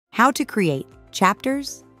How to create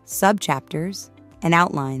chapters, subchapters, and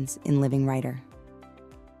outlines in LivingWriter.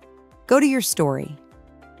 Go to your story.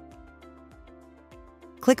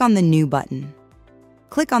 Click on the New button.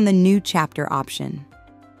 Click on the New Chapter option.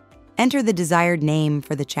 Enter the desired name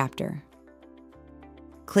for the chapter.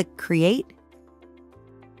 Click Create.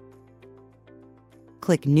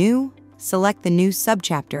 Click New. Select the New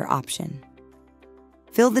Subchapter option.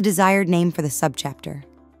 Fill the desired name for the subchapter.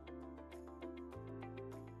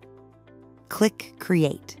 Click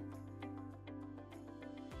Create.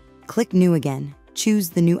 Click New again. Choose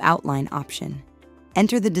the New Outline option.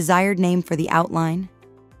 Enter the desired name for the outline.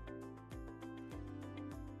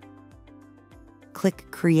 Click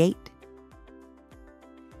Create.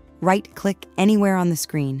 Right-click anywhere on the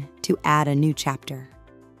screen to add a new chapter.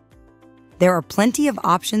 There are plenty of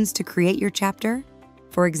options to create your chapter.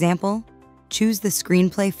 For example, choose the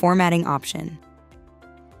screenplay formatting option.